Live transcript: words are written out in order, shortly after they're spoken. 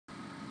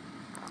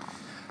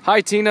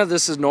Hi Tina,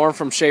 this is Norm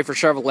from Schafer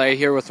Chevrolet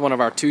here with one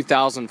of our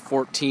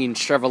 2014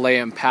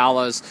 Chevrolet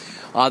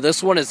Impalas.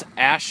 This one is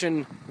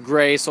ashen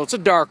gray, so it's a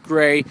dark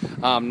gray,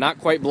 not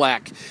quite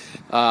black.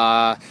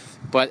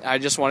 But I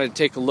just wanted to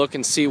take a look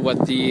and see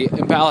what the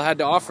Impala had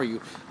to offer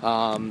you.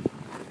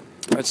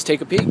 Let's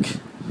take a peek.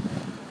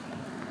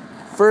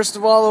 First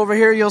of all, over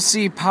here you'll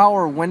see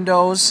power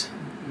windows,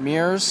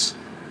 mirrors.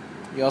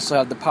 You also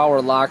have the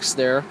power locks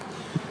there.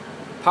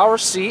 Power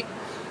seat.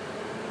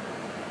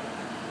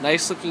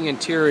 Nice looking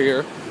interior.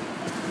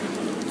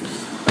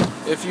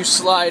 If you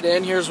slide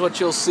in, here's what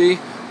you'll see.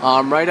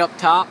 Right up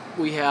top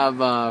we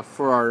have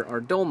for our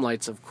dome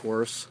lights, of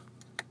course.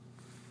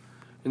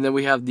 And then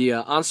we have the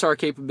OnStar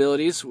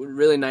capabilities.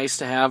 Really nice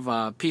to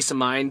have peace of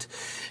mind,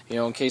 you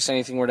know, in case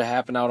anything were to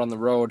happen out on the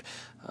road.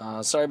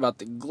 Sorry about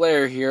the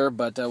glare here,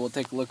 but we'll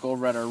take a look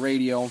over at our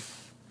radio.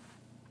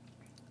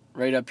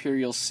 Right up here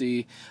you'll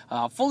see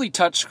fully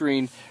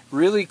touchscreen.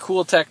 Really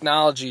cool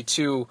technology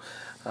too.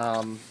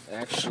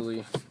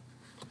 Actually,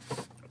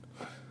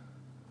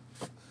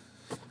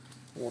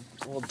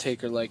 we'll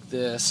take her like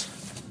this.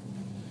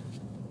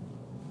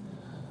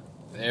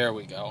 There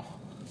we go.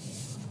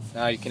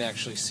 Now you can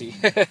actually see.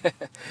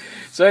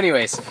 So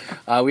anyways,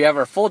 we have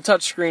our full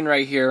touchscreen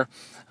right here.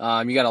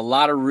 You got a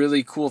lot of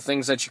really cool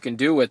things that you can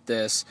do with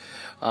this.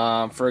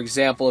 For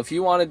example, if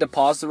you wanted to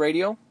pause the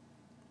radio,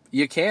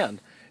 you can.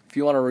 If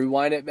you want to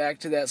rewind it back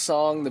to that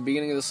song, the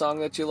beginning of the song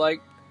that you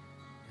like,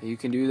 you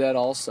can do that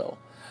also.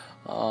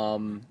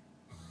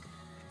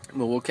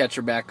 But we'll catch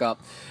her back up.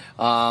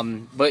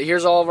 But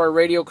here's all of our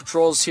radio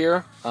controls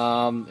here.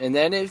 And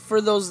then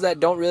for those that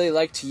don't really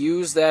like to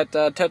use that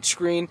touch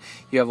screen,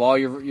 you have all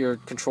your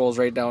controls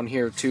right down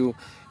here too.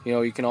 You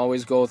know, you can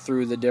always go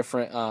through the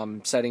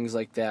different settings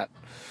like that.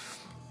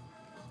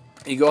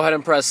 You go ahead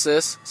and press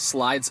this,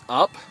 slides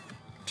up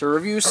to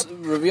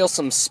reveal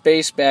some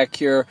space back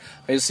here.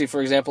 You see,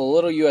 for example, a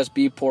little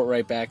USB port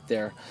right back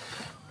there.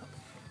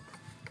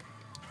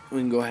 We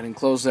can go ahead and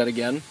close that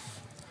again.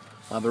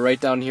 But right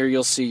down here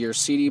you'll see your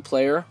CD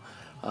player.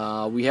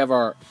 We have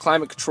our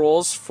climate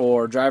controls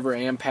for driver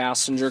and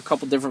passenger. A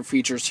couple different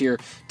features here.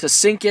 To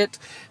sync it,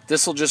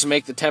 this will just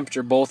make the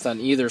temperature both on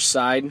either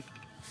side.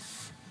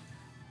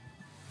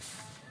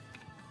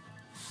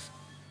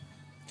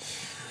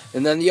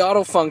 And then the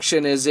auto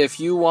function is if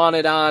you want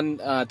it on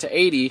to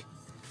 80,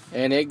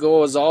 and it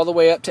goes all the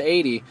way up to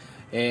 80,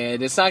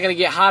 and it's not going to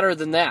get hotter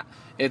than that.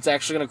 It's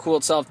actually going to cool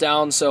itself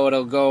down, so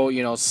it'll go,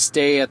 you know,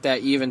 stay at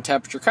that even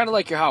temperature, kind of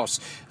like your house.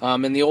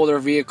 In the older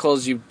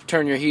vehicles, you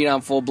turn your heat on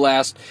full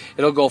blast,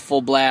 it'll go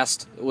full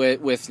blast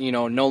with you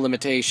know, no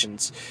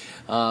limitations.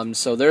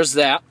 So there's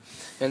that.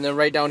 And then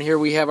right down here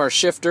we have our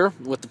shifter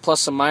with the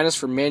plus and minus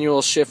for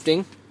manual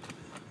shifting.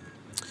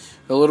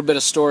 A little bit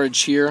of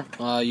storage here.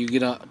 You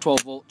get a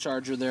 12-volt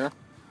charger there.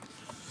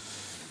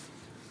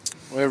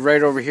 We have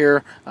right over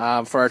here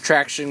for our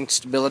traction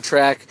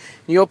StabiliTrak.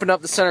 You open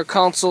up the center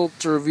console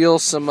to reveal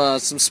some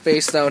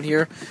space down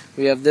here.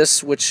 We have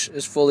this, which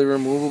is fully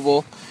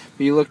removable. If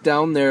you look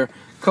down there,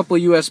 a couple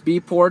of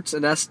USB ports,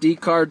 an SD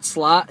card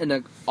slot, and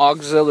an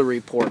auxiliary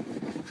port.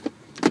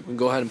 We can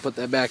go ahead and put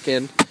that back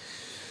in.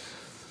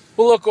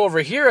 We'll look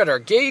over here at our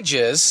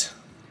gauges,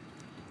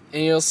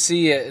 and you'll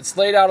see it's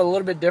laid out a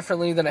little bit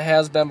differently than it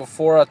has been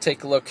before. I'll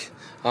take a look.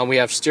 We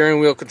have steering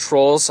wheel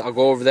controls. I'll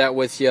go over that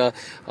with you.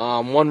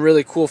 One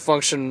really cool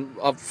function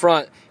up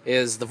front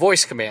is the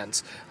voice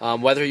commands.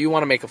 Whether you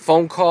want to make a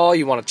phone call,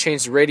 you want to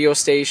change the radio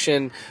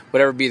station,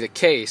 whatever be the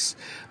case.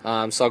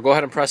 So I'll go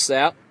ahead and press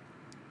that.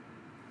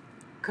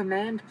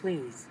 Command,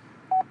 please.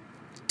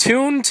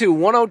 Tune to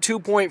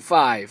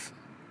 102.5.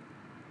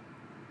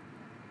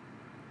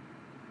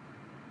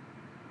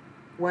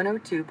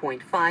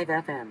 102.5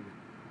 FM.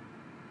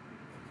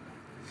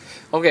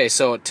 Okay,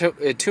 so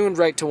it tuned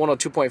right to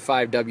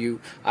 102.5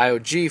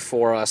 WIOG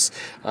for us.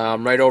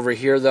 Right over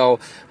here, though,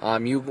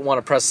 you want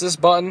to press this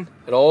button.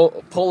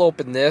 It'll pull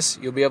open this.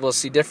 You'll be able to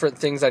see different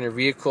things on your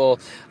vehicle.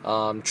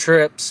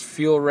 Trips,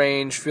 fuel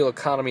range, fuel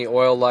economy,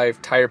 oil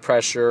life, tire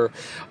pressure,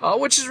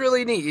 which is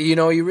really neat. You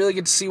know, you really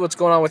get to see what's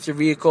going on with your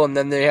vehicle, and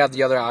then they have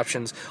the other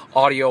options: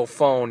 audio,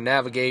 phone,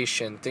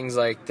 navigation, things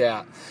like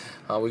that.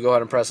 We go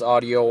ahead and press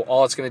audio.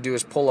 All it's going to do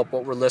is pull up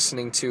what we're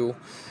listening to.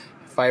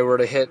 If I were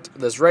to hit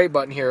this right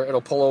button here,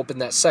 it'll pull open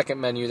that second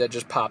menu that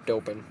just popped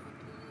open.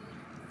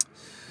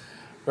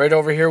 Right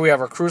over here we have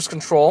our cruise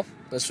control.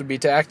 This would be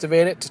to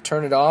activate it, to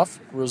turn it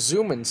off,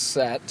 resume and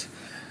set.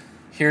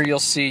 Here you'll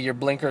see your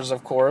blinkers,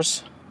 of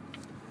course.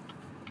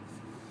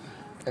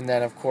 And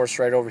then, of course,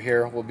 right over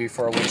here will be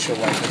for our windshield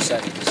wiper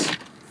settings.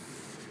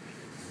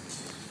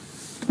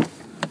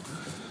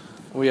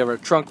 We have our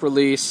trunk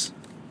release,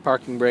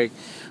 parking brake.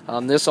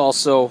 This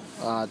also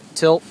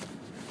tilt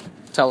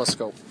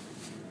telescope.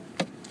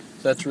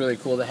 That's really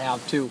cool to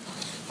have too.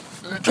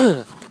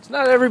 It's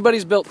not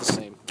everybody's built the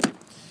same.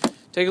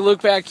 Take a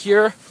look back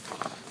here.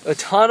 A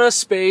ton of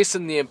space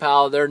in the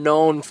Impala. They're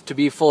known to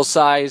be full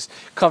size,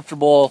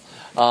 comfortable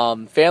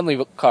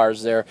family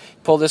cars there.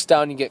 Pull this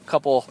down, you get a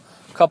couple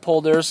cup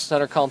holders,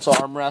 center console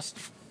armrest.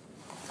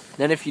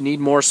 Then if you need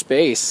more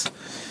space,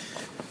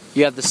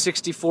 You have the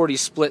 60/40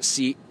 split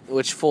seat,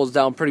 which folds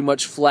down pretty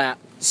much flat.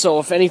 So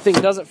if anything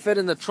doesn't fit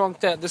in the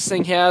trunk that this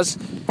thing has,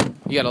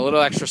 you got a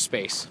little extra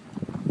space.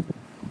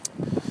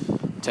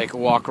 Take a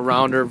walk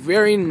around her.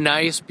 Very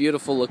nice,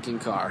 beautiful looking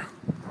car.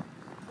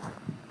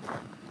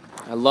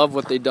 I love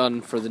what they've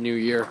done for the new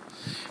year.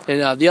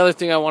 And the other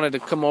thing I wanted to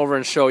come over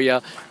and show you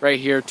right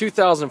here,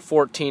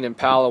 2014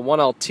 Impala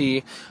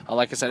 1LT.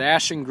 Like I said,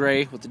 ashen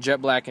gray with the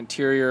jet black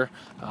interior,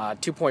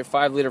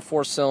 2.5 liter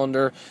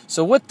 4-cylinder.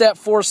 So with that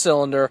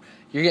 4-cylinder,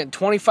 you're getting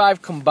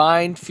 25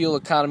 combined fuel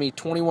economy,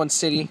 21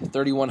 city,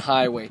 31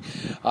 highway.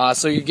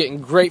 So you're getting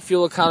great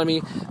fuel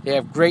economy. They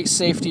have great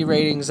safety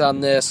ratings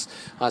on this.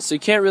 So you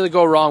can't really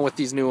go wrong with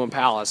these new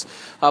Impalas.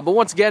 But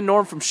once again,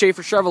 Norm from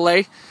Schafer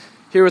Chevrolet,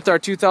 here with our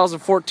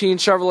 2014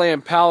 Chevrolet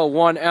Impala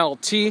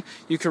 1LT.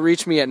 You can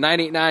reach me at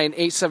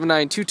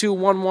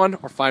 989-879-2211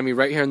 or find me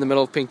right here in the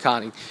middle of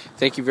Pinconning.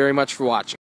 Thank you very much for watching.